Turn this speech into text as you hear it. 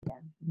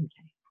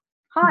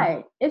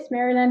Hi, it's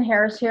Marilyn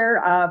Harris here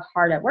of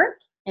Hard at Work,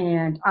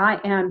 and I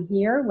am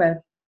here with,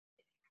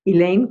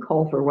 Elaine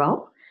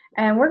Culverwell.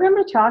 and we're going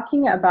to be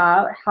talking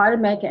about how to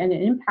make an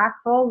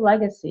impactful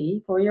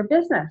legacy for your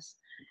business.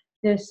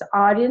 This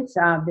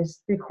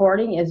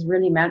recording is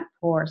really meant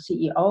for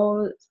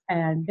CEOs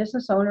and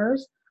business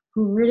owners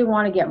who really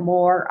want to get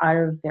more out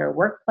of their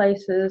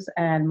workplaces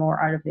and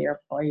more out of their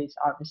employees,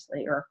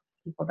 obviously, or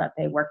people that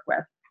they work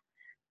with.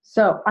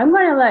 So I'm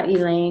going to let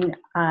Elaine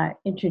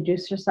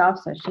introduce herself,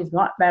 so she's a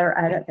lot better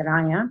at it than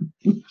I am.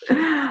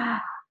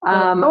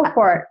 Go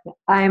for it.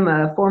 I'm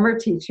a former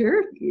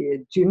teacher,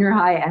 junior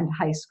high and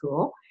high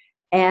school,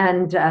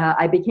 and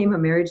I became a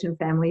marriage and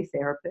family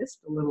therapist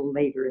a little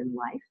later in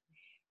life.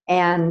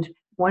 And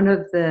one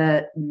of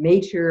the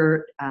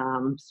major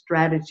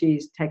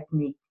strategies,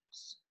 techniques,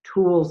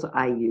 tools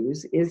I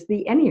use is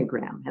the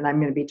Enneagram, and I'm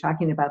going to be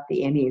talking about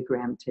the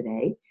Enneagram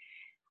today.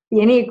 The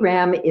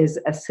Enneagram is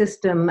a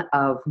system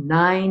of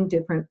 9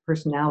 different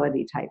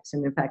personality types.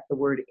 And in fact, the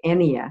word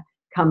Ennea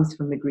comes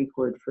from the Greek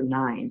word for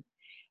 9.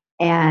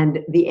 And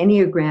the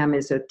Enneagram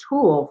is a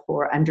tool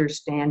for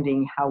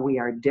understanding how we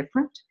are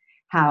different,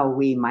 how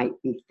we might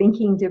be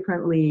thinking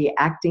differently,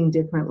 acting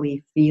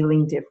differently,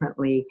 feeling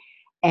differently,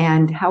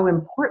 and how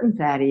important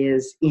that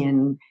is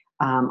in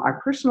our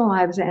personal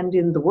lives and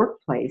in the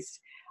workplace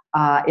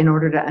in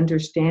order to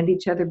understand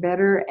each other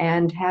better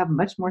and have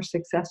much more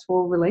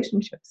successful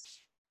relationships.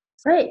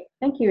 Great.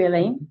 Thank you,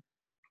 Elaine.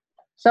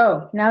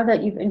 So now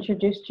that you've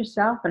introduced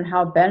yourself and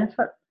how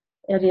benefit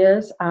it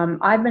is,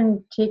 I've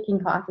been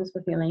taking classes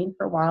with Elaine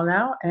for a while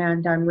now,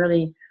 and I'm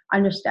really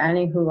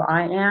understanding who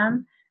I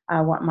am,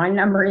 what my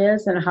number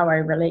is, and how I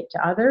relate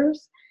to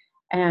others.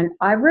 And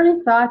I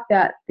really thought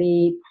that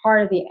the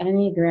part of the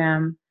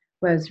Enneagram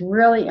was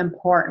really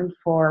important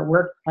for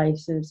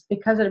workplaces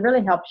because it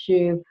really helps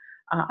you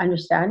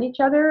understand each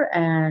other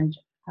and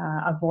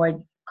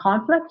avoid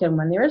conflict. And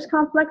when there is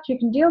conflict, you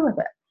can deal with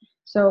it.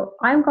 So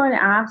I'm going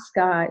to ask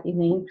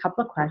Elaine a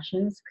couple of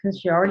questions because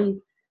she already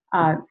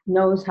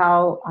knows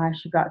how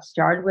she got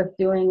started with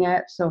doing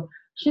it. So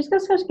she's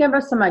just going to give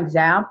us some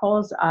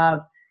examples of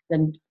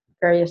the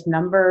various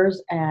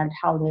numbers and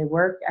how they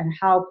work and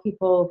how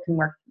people can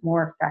work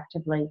more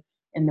effectively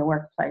in the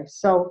workplace.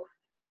 So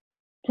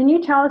can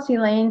you tell us,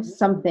 Elaine,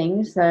 some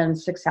things and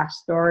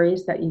success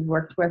stories that you've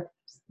worked with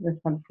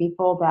some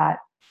people that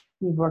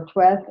you've worked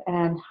with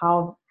and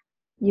how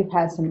you've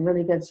had some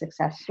really good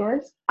success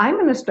stories? I'm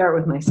going to start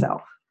with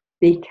myself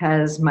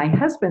because my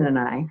husband and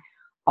I,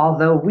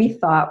 although we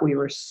thought we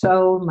were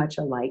so much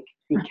alike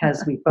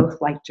because we both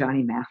liked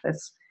Johnny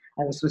Mathis,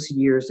 this was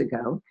years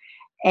ago,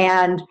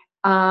 and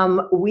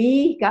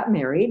we got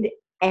married,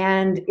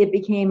 and it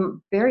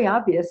became very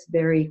obvious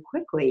very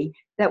quickly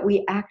that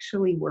we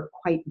actually were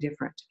quite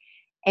different.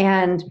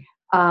 And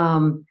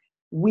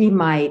we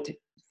might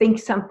think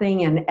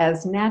something, and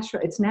it's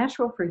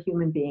natural for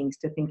human beings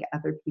to think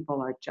other people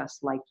are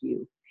just like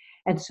you.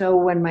 And so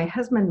when my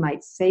husband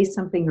might say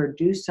something or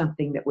do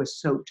something that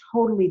was so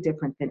totally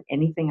different than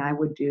anything I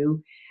would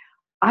do,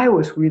 I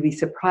was really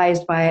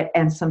surprised by it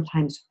and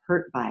sometimes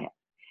hurt by it.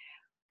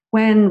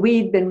 When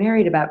we'd been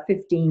married about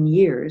 15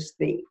 years,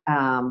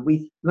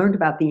 we learned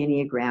about the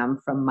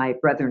Enneagram from my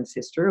brother and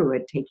sister who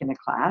had taken a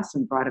class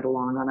and brought it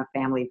along on a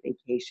family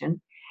vacation.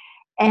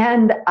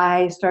 And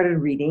I started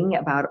reading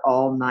about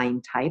all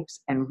 9 types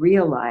and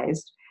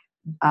realized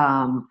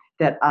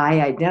that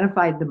I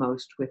identified the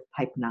most with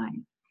type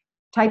 9.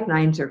 Type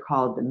 9s are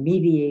called the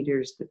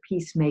mediators, the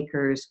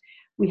peacemakers.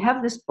 We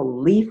have this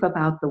belief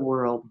about the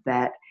world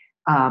that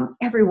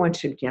everyone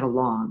should get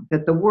along,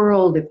 that the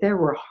world, if there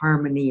were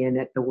harmony in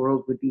it, the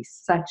world would be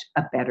such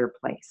a better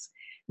place.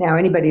 Now,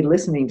 anybody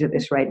listening to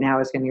this right now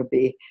is going to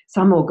be,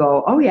 some will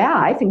go, oh yeah,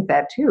 I think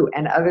that too.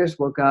 And others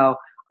will go,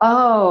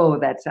 oh,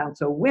 that sounds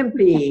so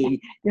wimpy.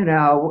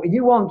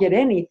 You won't get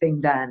anything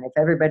done if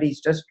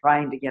everybody's just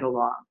trying to get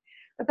along.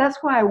 But that's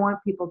why I want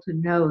people to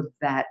know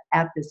that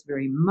at this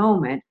very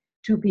moment,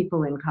 2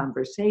 people in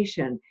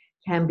conversation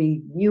can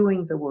be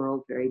viewing the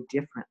world very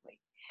differently.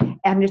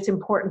 And it's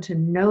important to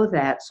know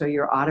that so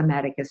your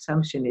automatic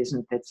assumption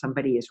isn't that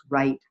somebody is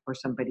right or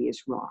somebody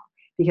is wrong,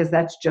 because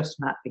that's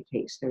just not the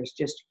case. There's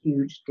just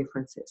huge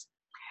differences.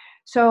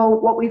 So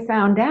what we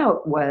found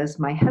out was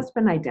my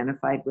husband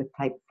identified with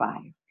type 5.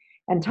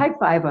 And type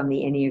 5 on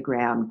the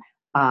Enneagram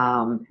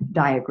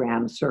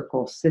diagram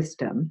circle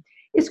system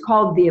is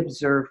called the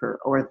observer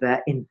or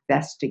the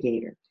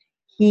investigator.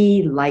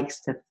 He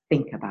likes to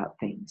think about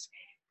things.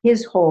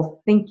 His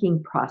whole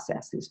thinking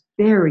process is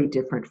very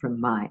different from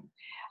mine.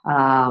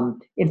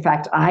 In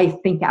fact, I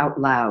think out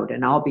loud,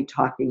 and I'll be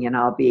talking and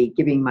I'll be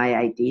giving my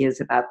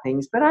ideas about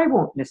things, but I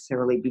won't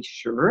necessarily be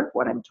sure of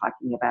what I'm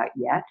talking about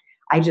yet.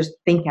 I just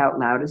think out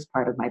loud as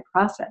part of my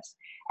process.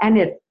 And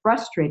it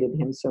frustrated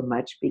him so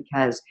much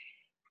because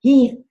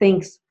he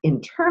thinks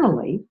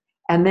internally,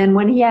 and then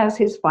when he has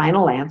his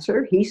final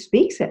answer, he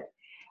speaks it.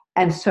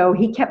 And so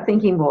he kept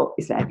thinking, well,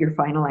 is that your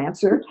final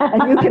answer?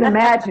 And you can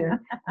imagine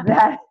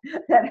that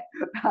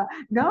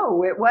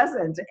no, it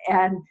wasn't.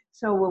 And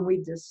so when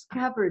we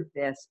discovered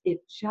this, it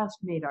just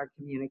made our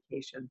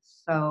communication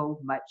so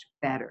much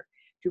better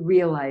to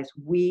realize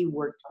we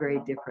worked very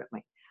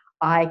differently.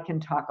 I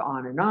can talk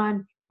on and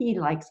on. He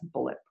likes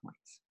bullet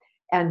points.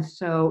 And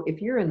so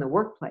if you're in the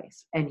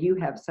workplace and you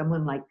have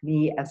someone like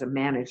me as a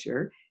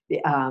manager,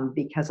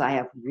 because I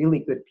have really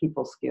good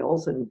people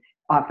skills, and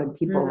often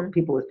people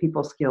with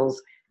people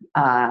skills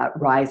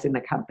rise in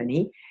the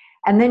company.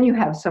 And then you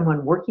have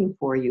someone working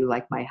for you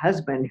like my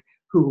husband,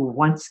 who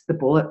wants the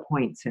bullet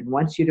points and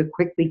wants you to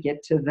quickly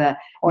get to the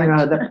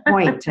the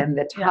point and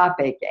the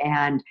topic,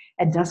 and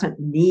doesn't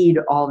need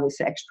all this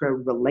extra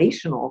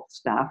relational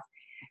stuff,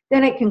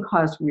 then it can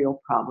cause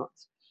real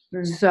problems.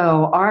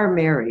 So our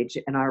marriage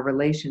and our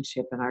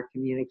relationship and our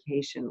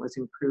communication was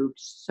improved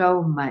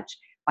so much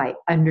by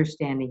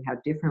understanding how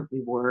different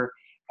we were,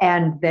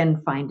 and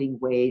then finding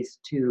ways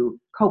to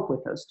cope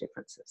with those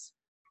differences.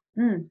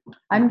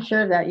 I'm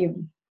sure that a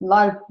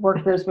lot of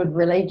workers would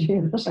relate to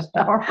your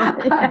story.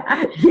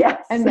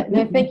 Yes. And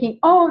they're thinking,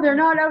 oh, they're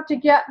not out to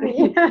get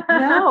me.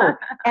 No.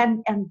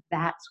 And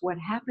that's what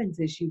happens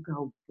is you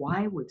go,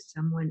 why would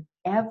someone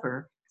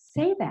ever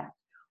say that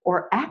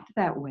or act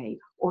that way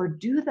or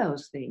do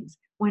those things,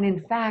 when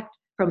in fact,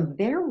 from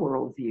their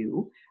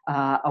worldview,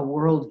 a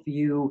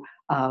worldview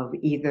of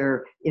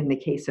either, in the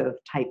case of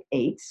type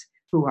 8s,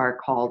 who are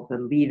called the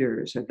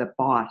leaders or the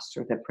boss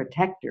or the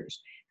protectors,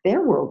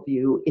 their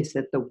worldview is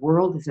that the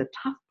world is a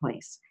tough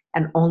place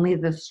and only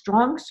the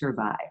strong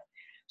survive.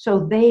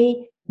 So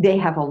they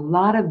have a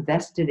lot of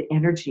vested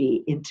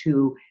energy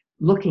into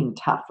looking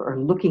tough or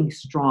looking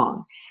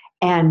strong.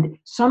 And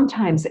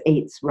sometimes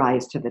 8s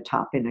rise to the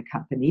top in a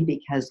company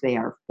because they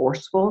are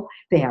forceful,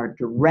 they are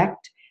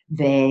direct,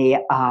 they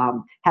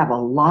have a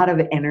lot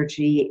of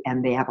energy,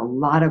 and they have a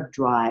lot of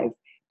drive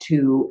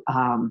to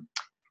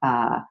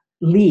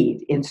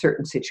lead in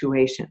certain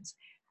situations.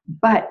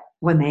 But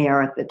when they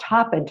are at the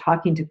top and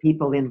talking to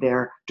people in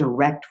their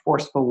direct,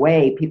 forceful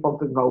way, people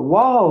can go,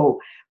 whoa,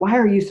 why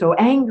are you so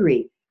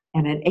angry?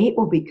 And an 8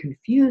 will be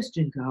confused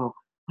and go,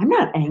 I'm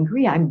not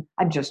angry, I'm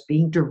just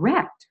being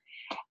direct.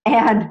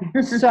 And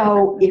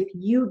so if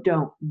you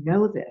don't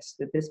know this,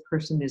 that this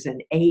person is an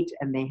 8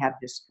 and they have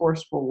this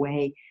forceful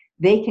way,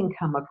 they can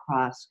come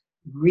across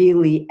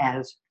really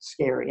as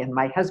scary. And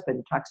my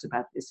husband talks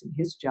about this in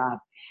his job,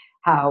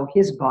 how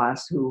his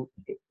boss, who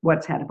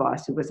once had a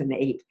boss who was an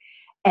 8,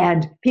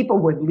 and people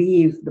would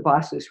leave the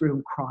boss's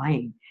room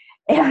crying.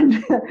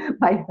 And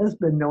my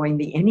husband, knowing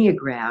the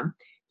Enneagram,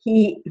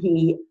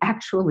 he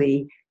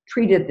actually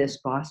treated this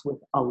boss with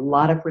a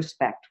lot of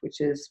respect, which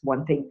is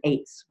one thing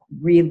 8s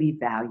really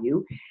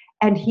value.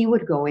 And he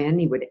would go in,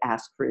 he would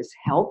ask for his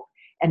help,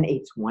 and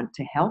 8s want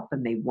to help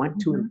and they want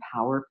to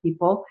empower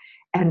people.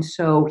 And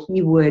so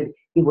he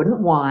wouldn't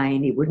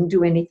whine, he wouldn't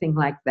do anything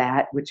like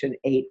that, which an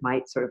 8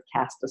 might sort of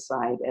cast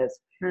aside as,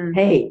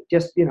 hey,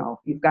 just,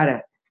 you've got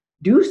to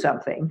do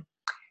something.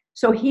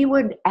 So he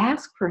would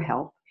ask for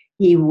help.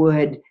 He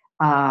would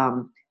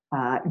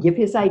give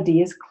his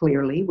ideas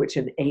clearly, which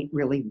an 8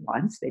 really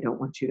wants. They don't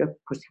want you to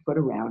pussyfoot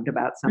around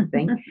about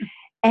something.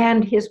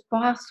 And his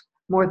boss,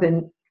 more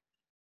than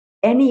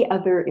any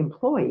other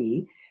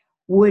employee,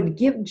 would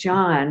give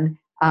John,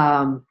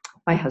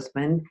 my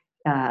husband,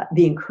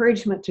 the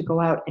encouragement to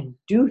go out and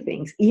do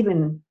things.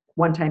 Even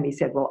one time he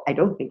said, well, I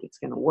don't think it's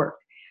going to work,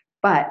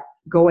 but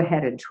go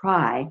ahead and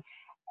try.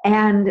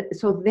 And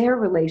so their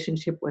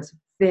relationship was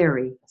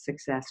very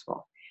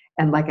successful.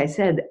 And like I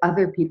said,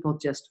 other people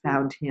just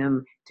found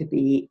him to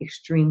be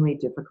extremely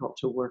difficult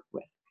to work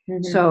with.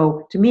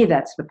 So to me,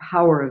 that's the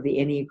power of the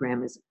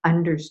Enneagram, is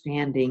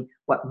understanding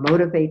what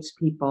motivates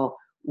people,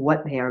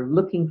 what they are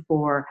looking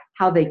for,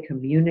 how they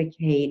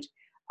communicate,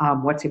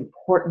 what's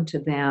important to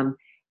them.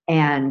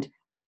 And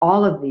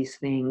all of these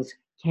things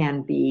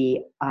can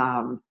be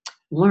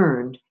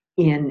learned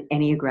in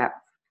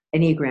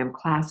Enneagram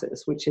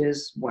classes, which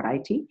is what I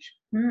teach.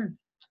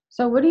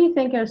 So what do you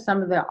think are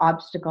some of the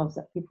obstacles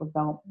that people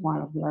don't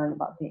want to learn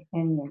about the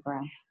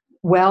Enneagram?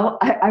 Well,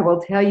 I will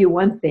tell you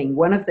one thing.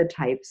 One of the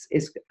types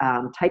is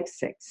type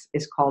 6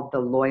 is called the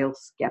loyal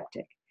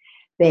skeptic.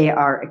 They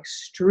are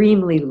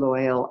extremely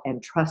loyal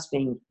and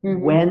trusting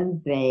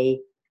when they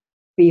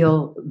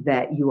feel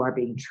that you are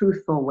being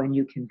truthful, when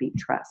you can be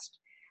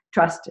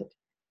trusted.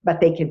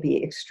 But they can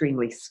be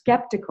extremely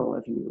skeptical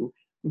of you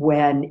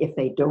if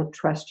they don't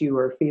trust you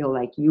or feel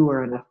like you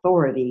are an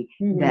authority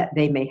that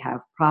they may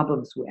have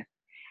problems with.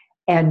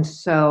 And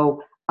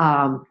so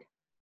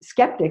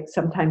skeptics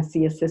sometimes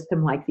see a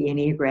system like the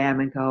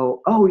Enneagram and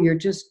go, oh, you're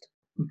just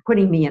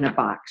putting me in a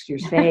box. You're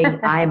saying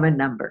I'm a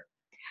number.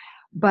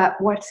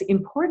 But what's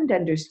important to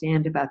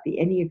understand about the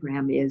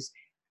Enneagram is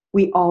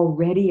we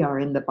already are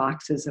in the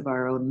boxes of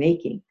our own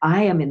making.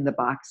 I am in the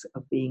box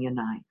of being a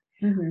 9.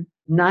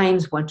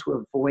 9s want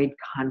to avoid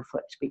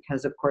conflict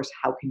because, of course,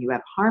 how can you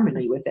have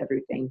harmony with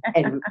everything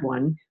and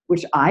one,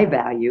 which I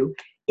value,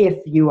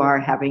 if you are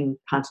having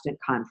constant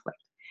conflict?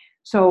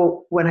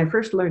 So when I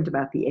first learned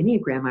about the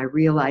Enneagram, I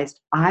realized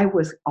I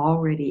was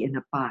already in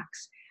a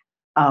box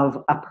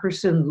of a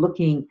person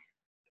looking,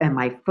 and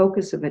my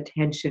focus of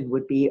attention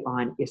would be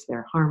on, is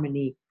there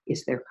harmony?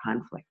 Is there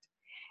conflict?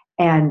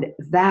 And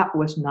that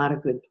was not a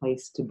good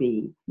place to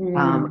be.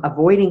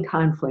 Avoiding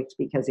conflict,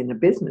 because in a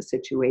business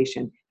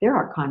situation, there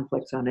are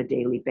conflicts on a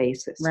daily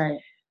basis. Right.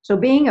 So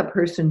being a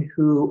person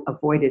who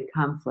avoided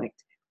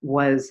conflict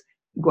was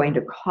going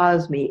to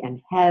cause me,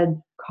 and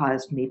had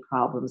caused me,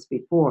 problems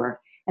before.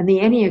 And the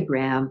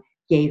Enneagram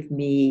gave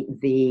me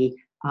the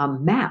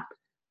map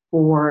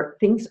for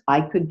things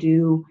I could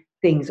do,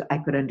 things I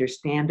could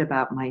understand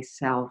about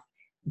myself,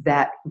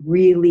 that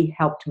really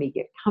helped me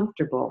get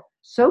comfortable,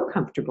 so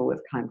comfortable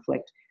with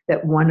conflict,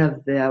 that one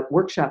of the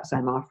workshops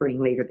I'm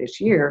offering later this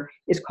year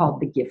is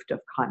called The Gift of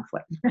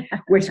Conflict,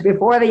 which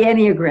before the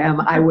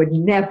Enneagram, I would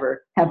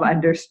never have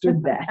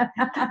understood that.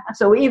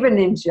 So even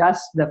in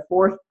just the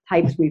 4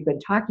 types we've been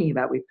talking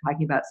about, we've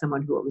talking about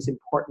someone who it was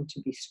important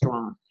to be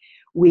strong.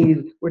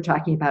 We're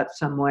talking about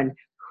someone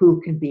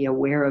who can be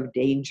aware of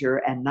danger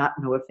and not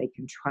know if they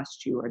can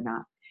trust you or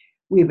not.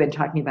 We've been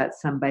talking about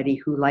somebody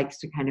who likes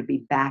to kind of be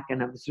back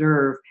and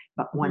observe,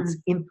 but wants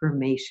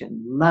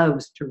information,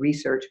 loves to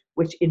research,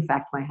 which in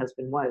fact my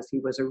husband was. He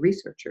was a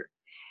researcher.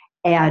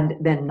 And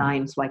then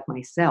 9s like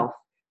myself,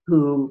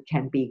 who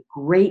can be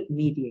great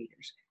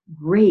mediators,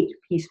 great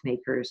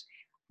peacemakers,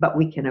 but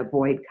we can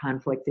avoid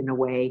conflict in a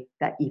way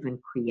that even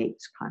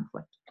creates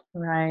conflict.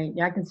 Right.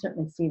 Yeah, I can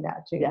certainly see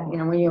that too. Yeah. You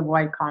know, when you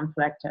avoid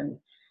conflict and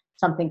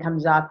something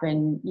comes up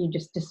and you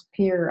just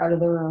disappear out of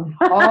the room.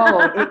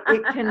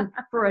 It can,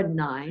 for a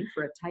 9,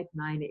 for a type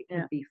 9, it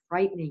can be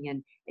frightening,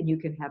 and you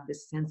can have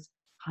this sense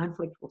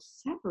conflict will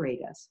separate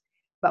us.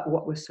 But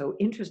what was so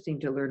interesting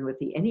to learn with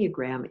the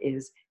Enneagram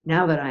is,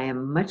 now that I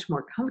am much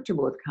more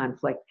comfortable with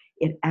conflict,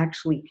 it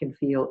actually can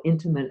feel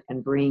intimate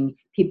and bring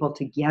people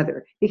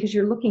together, because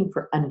you're looking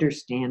for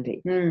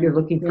understanding. You're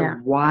looking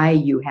for why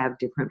you have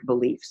different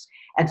beliefs.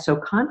 And so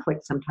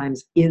conflict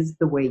sometimes is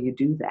the way you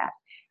do that.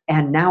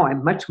 And now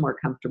I'm much more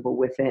comfortable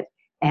with it.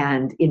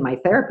 And in my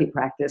therapy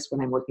practice, when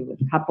I'm working with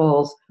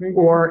couples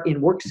or in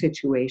work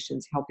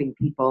situations, helping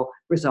people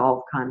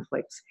resolve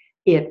conflicts,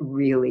 it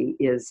really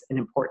is an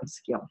important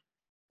skill.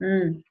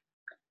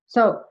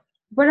 So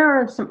what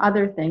are some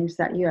other things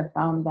that you have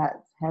found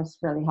that has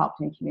really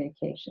helped in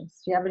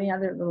communications? Do you have any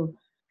other little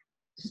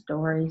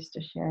stories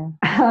to share?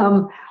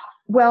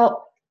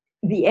 Well,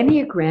 the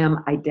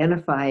Enneagram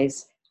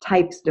identifies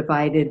types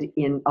divided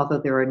in, although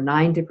there are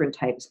 9 different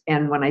types.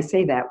 And when I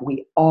say that,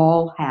 we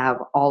all have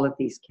all of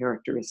these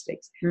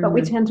characteristics, but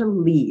we tend to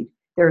lead.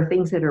 There are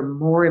things that are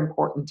more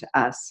important to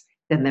us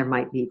than there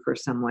might be for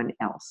someone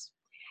else.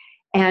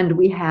 And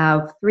we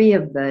have 3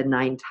 of the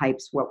 9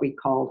 types, what we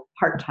call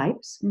heart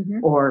types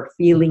or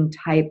feeling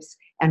types,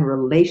 and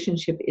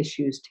relationship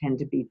issues tend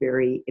to be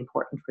very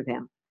important for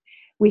them.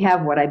 We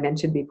have what I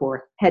mentioned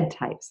before, head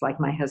types, like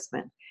my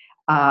husband,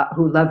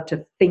 who love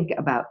to think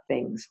about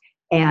things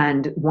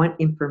and want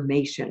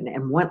information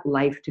and want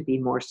life to be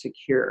more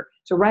secure.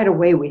 So right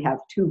away, we have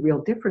 2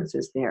 real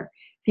differences there.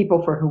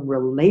 People for whom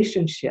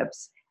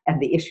relationships and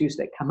the issues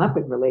that come up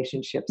in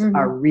relationships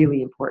are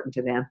really important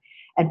to them,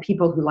 and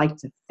people who like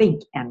to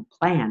think and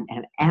plan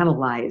and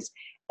analyze,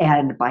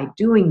 and by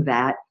doing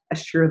that,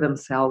 assure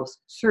themselves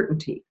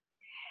certainty.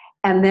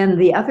 And then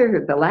the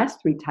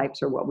last 3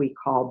 types are what we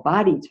call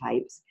body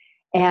types.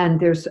 And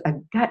there's a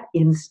gut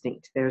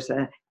instinct. There's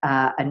a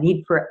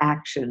need for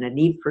action, a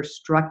need for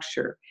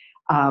structure,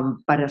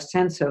 but a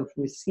sense of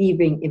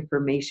receiving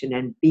information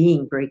and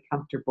being very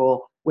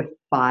comfortable with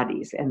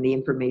bodies and the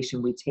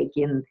information we take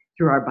in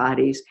through our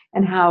bodies,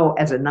 and how,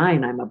 as a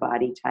 9, I'm a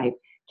body type,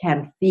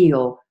 can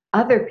feel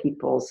other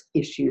people's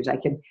issues. I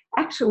can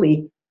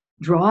actually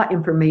draw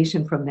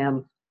information from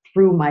them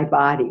through my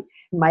body.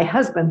 My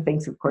husband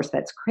thinks, of course,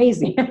 that's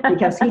crazy,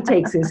 because he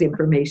takes his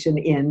information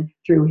in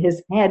through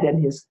his head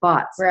and his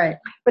thoughts. Right.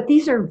 But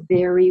these are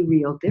very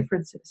real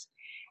differences.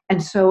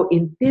 And so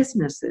in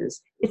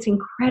businesses, it's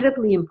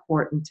incredibly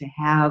important to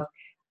have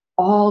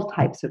all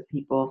types of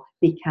people,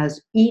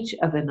 because each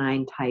of the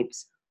 9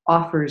 types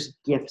offers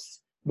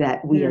gifts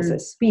that we as a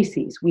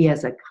species, we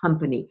as a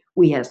company,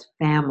 we as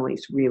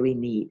families really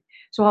need.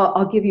 So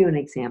I'll give you an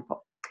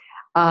example.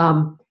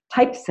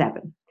 Type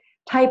 7.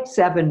 Type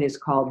 7 is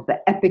called the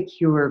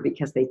epicure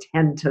because they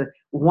tend to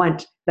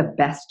want the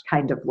best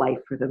kind of life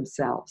for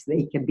themselves.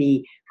 They can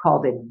be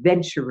called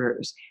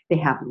adventurers. They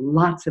have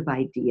lots of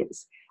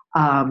ideas.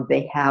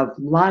 They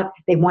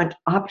want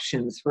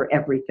options for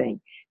everything.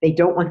 They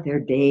don't want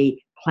their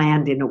day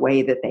planned in a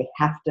way that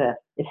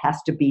it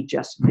has to be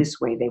just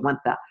this way. They want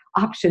the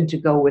option to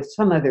go with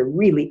some other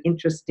really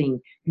interesting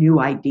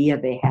new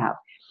idea they have.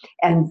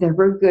 And they're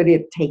very good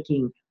at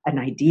taking an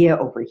idea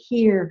over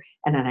here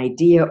and an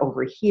idea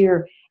over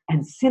here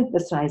and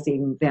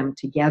synthesizing them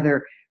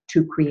together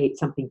to create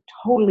something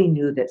totally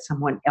new that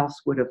someone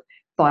else would have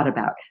thought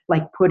about,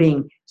 like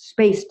putting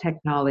space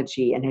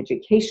technology and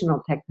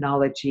educational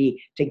technology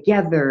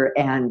together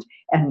and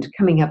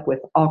coming up with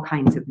all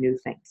kinds of new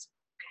things.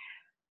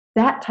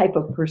 That type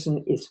of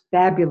person is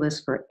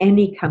fabulous for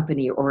any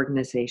company or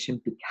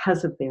organization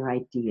because of their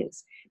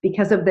ideas,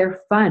 because of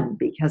their fun,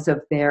 because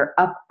of their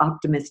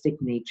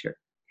optimistic nature.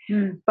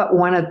 But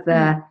one of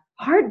the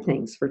hard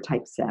things for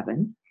type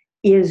 7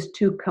 is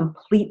to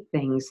complete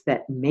things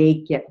that may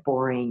get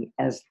boring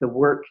as the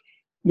work,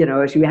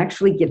 as you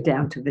actually get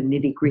down to the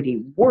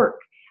nitty-gritty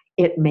work,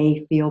 it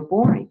may feel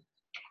boring.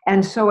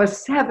 And so a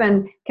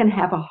 7 can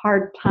have a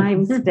hard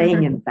time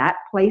staying in that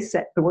place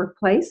at the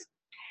workplace.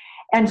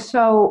 And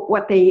so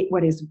what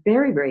is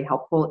very, very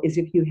helpful is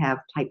if you have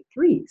type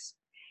 3s.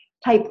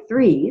 Type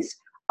 3s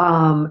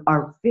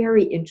are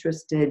very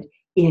interested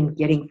in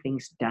getting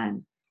things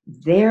done.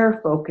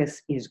 Their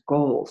focus is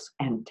goals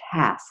and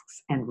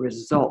tasks and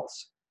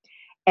results.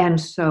 And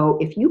so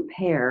if you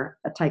pair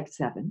a type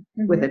 7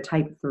 with a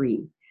type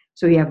 3,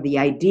 so you have the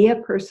idea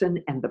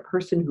person and the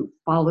person who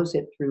follows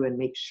it through and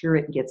makes sure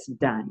it gets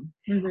done.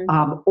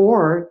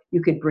 Or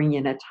you could bring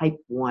in a type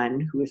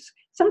 1 who is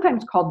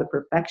sometimes called the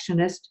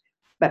perfectionist,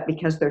 but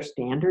because their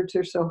standards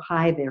are so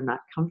high, they're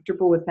not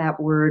comfortable with that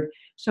word.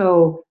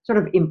 So sort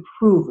of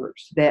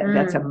improvers,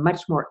 that's a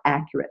much more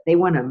accurate. They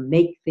want to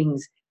make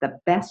things the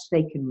best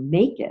they can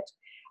make it.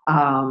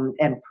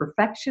 And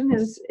perfection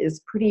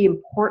is pretty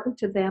important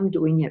to them,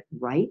 doing it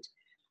right.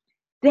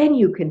 Then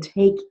you can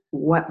take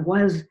what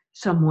was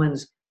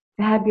someone's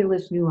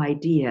fabulous new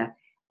idea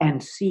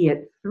and see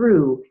it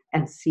through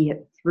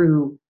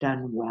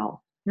done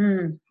well.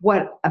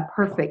 What a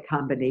perfect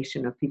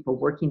combination of people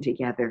working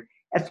together,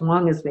 as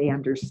long as they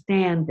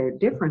understand their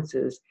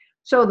differences.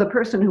 So the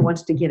person who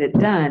wants to get it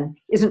done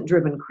isn't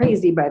driven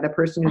crazy by the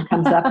person who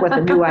comes up with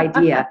a new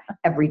idea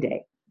every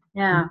day.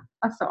 Yeah,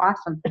 that's so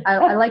awesome.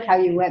 I like how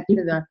you went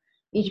through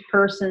each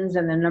person's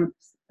and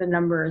the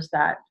numbers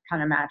that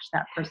kind of match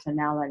that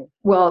personality.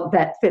 Well,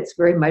 that fits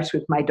very much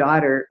with my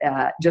daughter.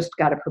 Just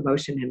got a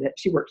promotion in it.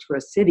 She works for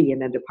a city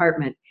in a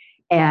department,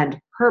 and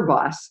her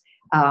boss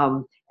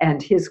and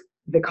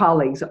the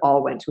colleagues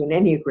all went to an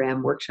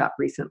Enneagram workshop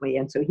recently.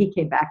 And so he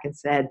came back and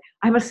said,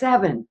 I'm a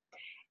 7.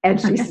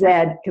 And she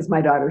said, because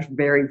my daughter's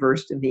very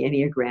versed in the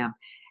Enneagram,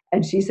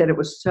 and she said it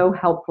was so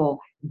helpful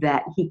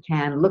that he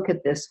can look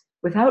at this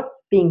without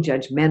being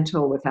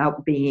judgmental,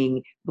 without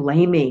being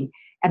blaming.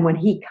 And when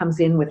he comes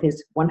in with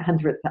his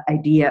 100th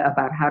idea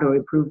about how to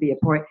improve the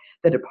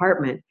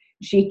department,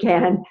 she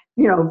can,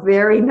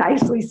 very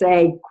nicely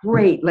say,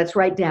 great, let's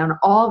write down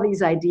all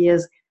these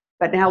ideas,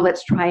 but now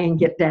let's try and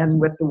get done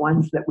with the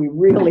ones that we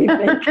really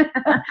think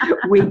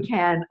we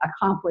can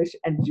accomplish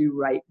and do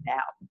right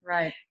now.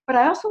 Right. But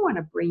I also want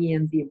to bring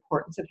in the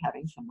importance of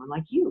having someone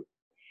like you.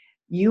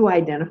 You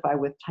identify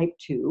with type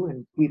 2,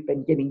 and we've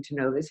been getting to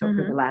know this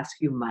over the last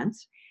few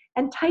months.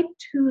 And type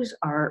 2s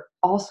are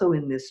also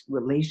in this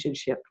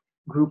relationship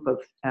group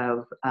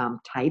of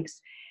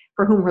types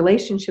for whom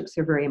relationships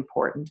are very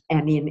important.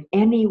 And in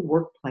any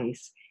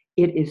workplace,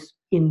 it is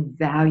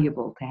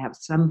invaluable to have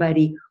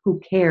somebody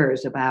who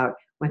cares about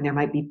when there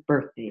might be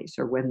birthdays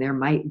or when there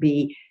might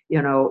be,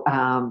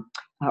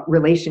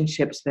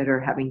 relationships that are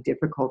having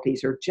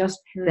difficulties, or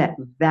just that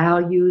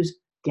values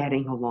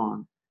getting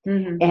along.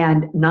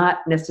 And not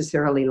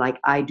necessarily like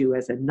I do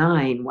as a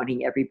 9,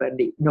 wanting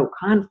everybody, no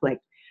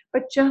conflict,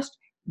 but just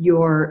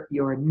your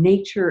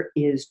nature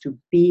is to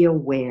be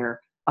aware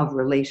of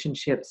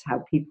relationships,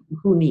 how people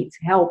who needs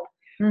help,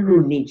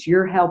 who needs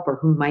your help, or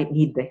who might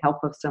need the help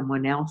of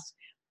someone else.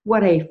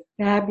 What a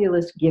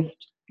fabulous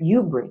gift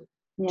you bring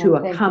to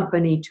a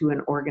company, to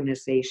an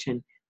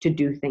organization, to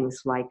do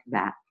things like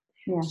that.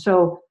 Yeah.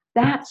 So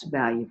that's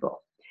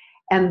valuable.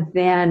 And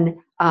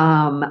then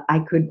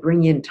I could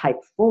bring in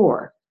type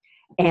 4.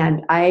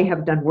 And I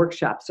have done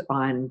workshops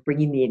on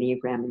bringing the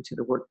Enneagram into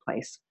the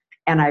workplace.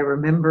 And I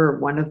remember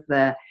one of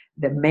the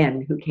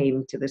men who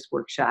came to this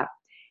workshop,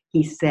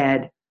 he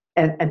said,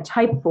 and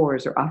type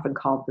 4s are often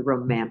called the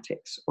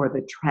romantics or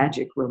the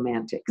tragic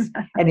romantics.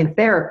 And in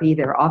therapy,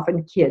 they're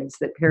often kids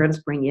that parents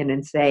bring in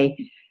and say,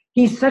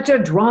 he's such a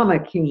drama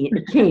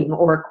king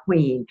or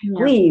queen.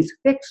 Please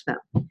fix them.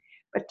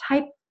 But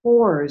type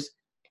 4s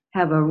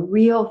have a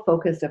real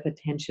focus of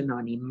attention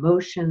on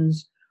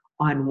emotions,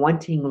 on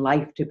wanting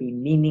life to be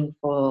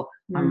meaningful,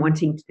 on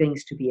wanting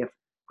things to be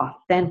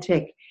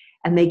authentic.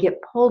 And they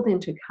get pulled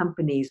into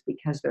companies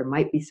because there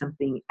might be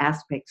something,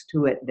 aspects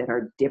to it that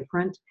are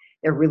different.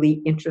 They're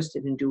really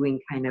interested in doing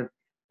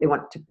they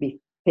want to be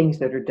things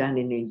that are done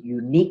in a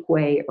unique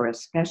way or a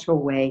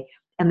special way.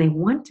 And they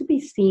want to be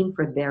seen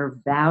for their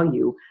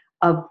value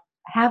of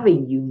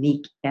having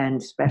unique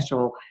and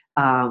special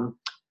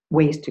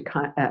ways to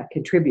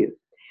contribute.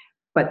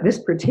 But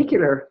this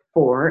particular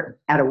 4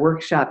 at a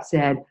workshop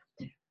said,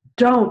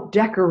 don't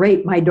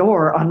decorate my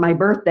door on my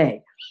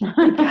birthday.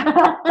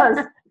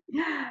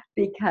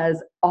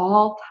 Because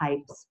all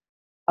types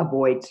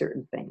avoid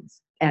certain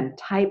things. And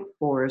type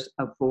 4s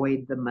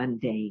avoid the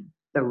mundane,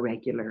 the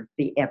regular,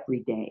 the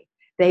everyday.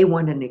 They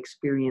want an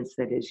experience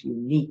that is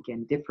unique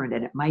and different.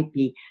 And it might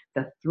be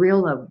the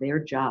thrill of their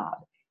job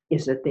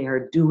is that they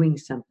are doing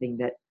something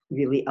that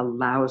really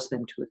allows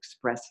them to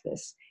express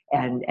this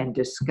and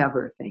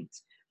discover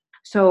things.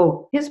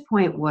 So his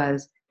point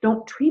was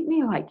don't treat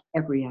me like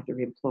every other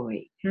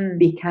employee, Mm.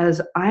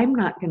 because I'm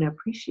not going to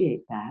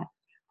appreciate that.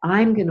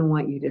 I'm going to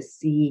want you to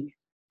see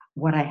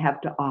what I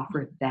have to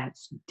offer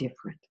that's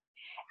different.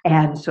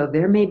 And so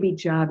there may be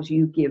jobs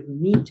you give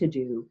me to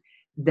do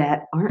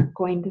that aren't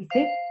going to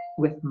fit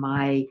with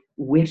my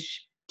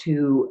wish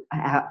to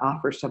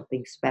offer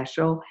something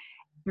special.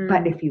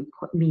 But if you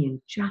put me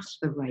in just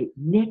the right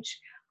niche,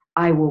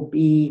 I will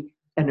be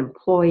an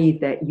employee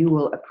that you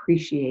will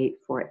appreciate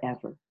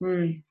forever.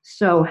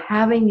 So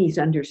having these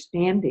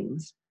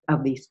understandings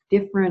of these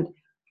different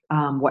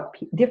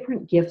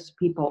different gifts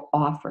people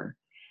offer,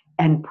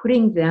 and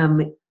putting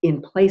them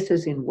in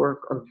places in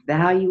work or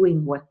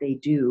valuing what they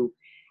do,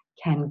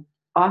 can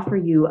offer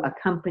you a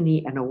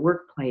company and a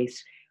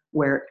workplace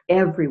where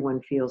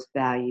everyone feels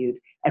valued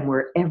and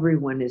where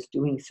everyone is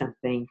doing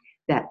something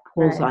that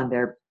pulls Right. on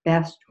their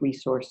best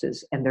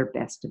resources and their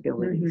best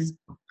abilities.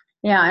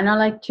 Yeah, and I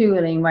like too,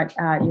 Elaine, what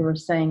you were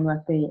saying with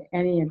the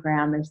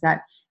Enneagram is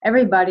that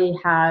everybody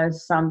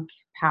has some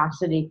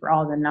capacity for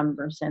all the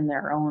numbers in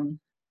their own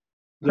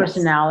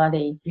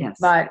personality. Yes.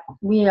 But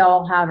we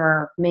all have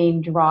our main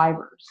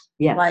drivers.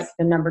 Yes. Like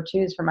the number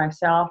 2s for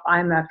myself.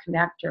 I'm a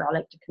connector. I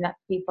like to connect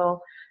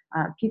people,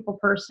 people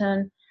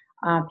person,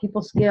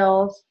 people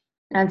skills.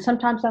 And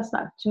sometimes that's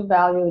not too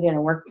valued in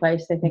a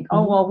workplace. They think,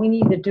 oh, well, we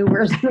need the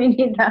doers. We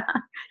need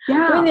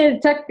we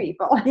need tech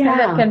people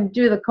that can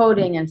do the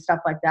coding and stuff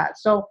like that.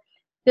 So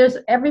there's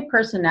every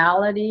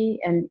personality,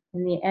 and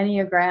the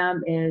Enneagram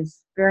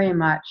is very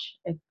much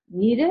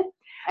needed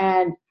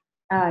and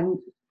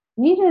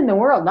needed in the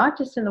world, not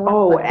just in the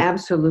workplace. Oh,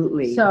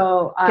 absolutely.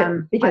 So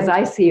because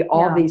I see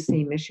all these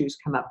same issues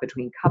come up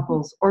between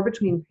couples or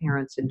between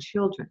parents and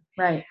children.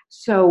 Right.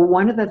 So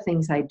one of the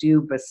things I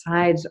do,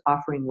 besides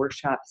offering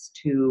workshops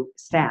to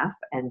staff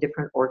and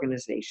different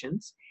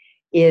organizations,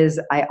 is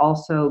I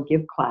also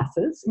give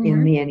classes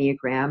in the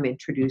Enneagram,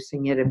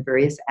 introducing it in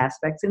various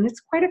aspects. And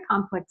it's quite a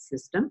complex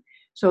system.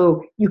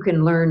 So you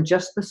can learn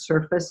just the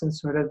surface and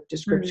sort of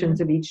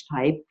descriptions of each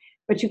type,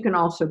 but you can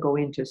also go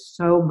into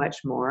so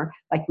much more.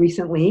 Like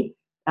recently,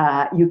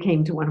 you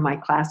came to one of my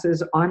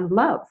classes on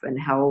love and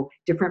how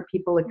different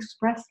people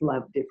express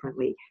love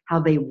differently, how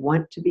they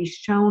want to be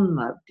shown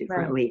love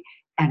differently,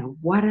 and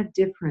what a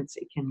difference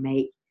it can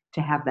make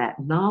to have that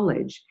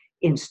knowledge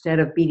instead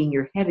of beating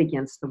your head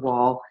against the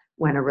wall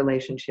when a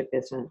relationship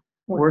isn't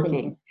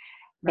working.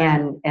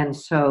 Right. And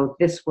so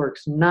this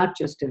works not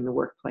just in the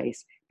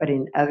workplace, but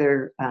in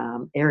other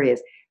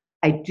areas.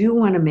 I do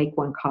want to make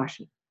one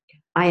caution.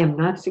 I am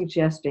not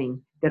suggesting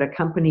that a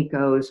company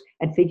goes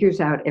and figures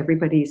out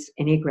everybody's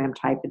Enneagram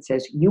type and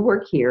says, you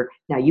work here,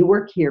 now you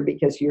work here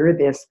because you're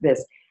this.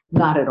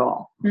 Not at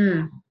all.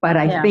 But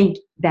I think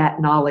that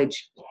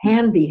knowledge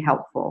can be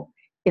helpful.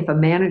 If a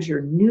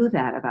manager knew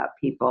that about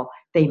people,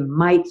 they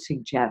might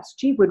suggest,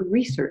 gee, would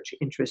research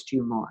interest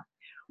you more?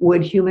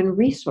 Would human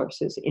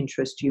resources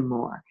interest you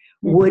more?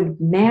 Would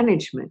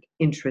management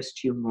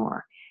interest you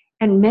more?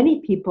 And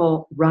many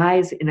people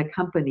rise in a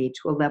company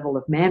to a level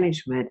of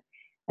management,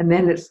 and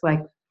then it's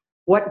like,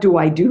 what do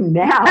I do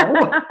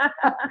now?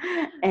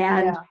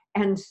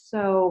 And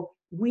so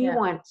we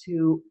want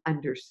to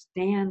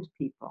understand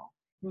people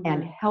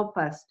and help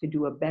us to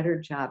do a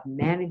better job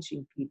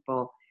managing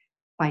people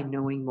by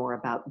knowing more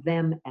about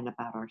them and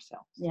about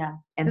ourselves.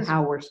 And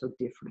how we're so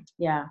different.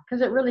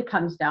 Because it really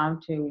comes down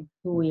to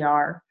who we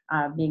are,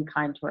 being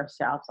kind to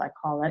ourselves, I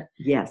call it.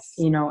 Yes.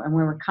 And when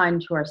we're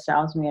kind to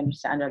ourselves and we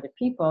understand other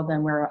people,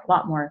 then we're a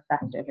lot more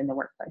effective in the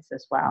workplace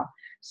as well.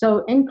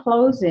 So in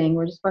closing,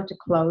 we're just about to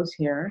close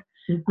here.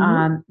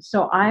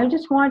 So I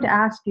just wanted to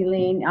ask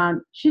Elaine,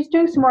 she's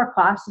doing some more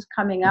classes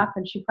coming up,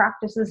 and she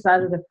practices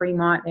out of the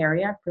Fremont,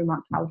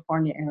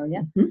 California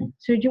area.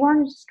 So do you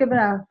want to just give it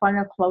a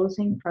final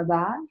closing for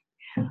that?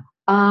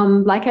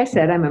 Like I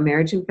said, I'm a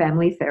marriage and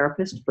family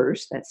therapist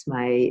first. That's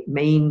my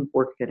main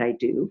work that I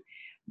do.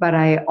 But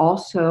I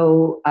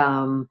also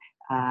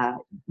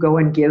go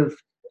and give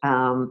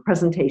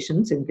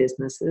presentations in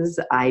businesses.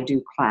 I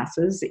do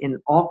classes in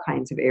all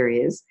kinds of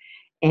areas.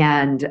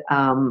 And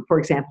for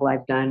example,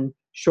 I've done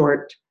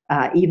short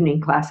evening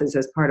classes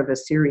as part of a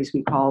series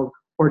we call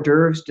Hors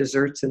d'oeuvres,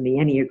 Desserts, and the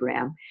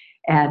Enneagram.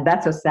 And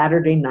that's a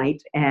Saturday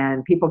night,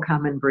 and people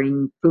come and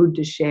bring food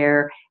to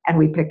share, and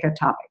we pick a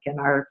topic. And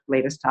our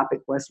latest topic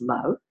was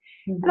love.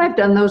 And I've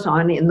done those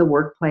on in the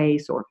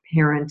workplace or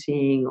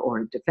parenting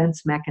or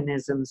defense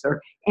mechanisms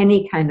or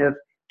any kind of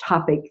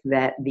topic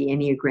that the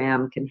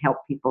Enneagram can help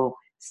people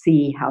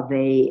see how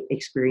they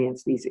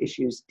experience these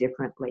issues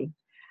differently.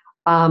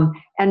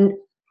 And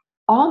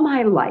all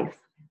my life,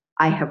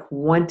 I have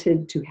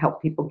wanted to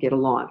help people get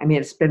along. I mean,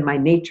 it's been my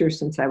nature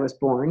since I was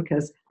born,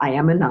 because I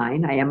am a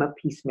 9. I am a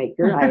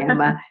peacemaker. I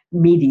am a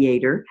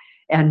mediator.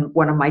 And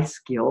one of my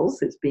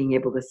skills is being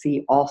able to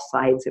see all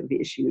sides of the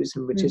issues,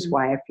 and which is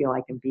why I feel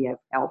I can be of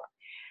help.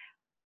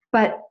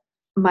 But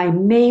my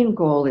main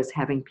goal is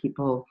having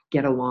people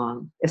get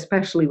along,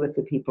 especially with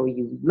the people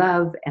you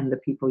love and the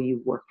people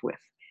you work with.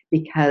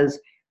 Because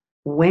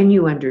when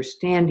you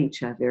understand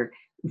each other,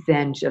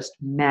 then just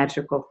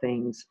magical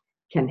things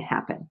can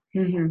happen.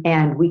 Mm-hmm.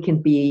 And we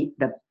can be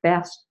the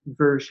best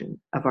version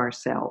of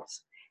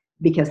ourselves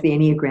because the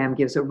Enneagram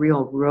gives a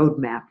real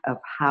roadmap of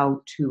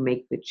how to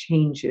make the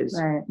changes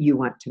Right. you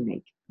want to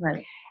make.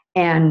 Right.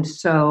 And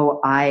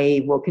so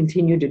I will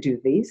continue to do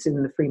these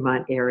in the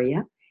Fremont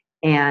area.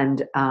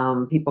 And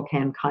people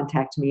can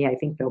contact me. I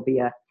think there'll be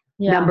a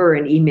number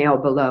and email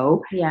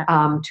below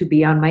to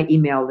be on my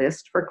email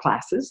list for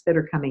classes that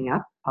are coming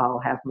up. I'll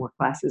have more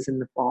classes in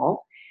the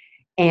fall.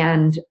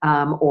 And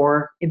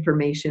or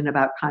information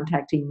about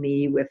contacting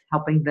me with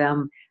helping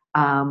them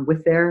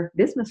with their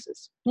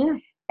businesses. Yeah.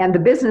 And the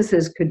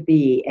businesses could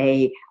be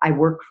I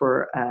work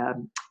for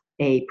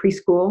a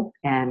preschool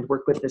and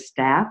work with the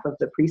staff of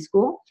the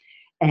preschool.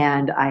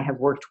 And I have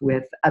worked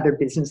with other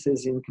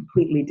businesses in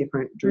completely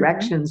different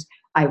directions.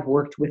 Mm-hmm. I've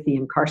worked with the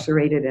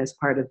incarcerated as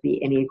part of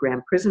the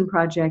Enneagram Prison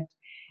Project.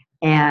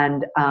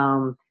 And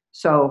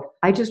so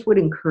I just would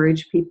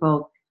encourage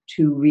people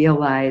to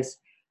realize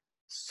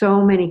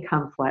so many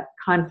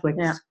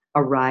conflicts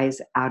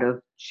arise out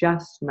of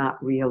just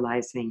not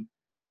realizing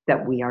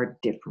that we are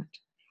different.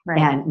 Right.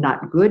 And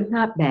not good,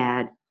 not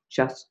bad,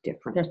 just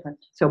different.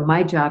 So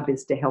my job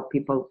is to help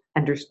people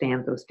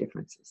understand those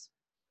differences.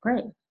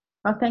 Great.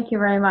 Well, thank you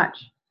very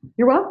much.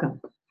 You're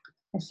welcome.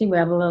 I see we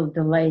have a little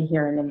delay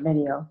here in the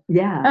video.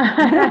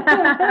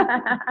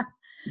 Yeah.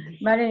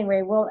 But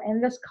anyway, we'll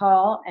end this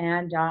call,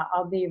 and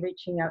I'll be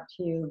reaching out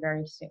to you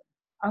very soon.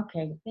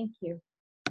 Okay, thank you.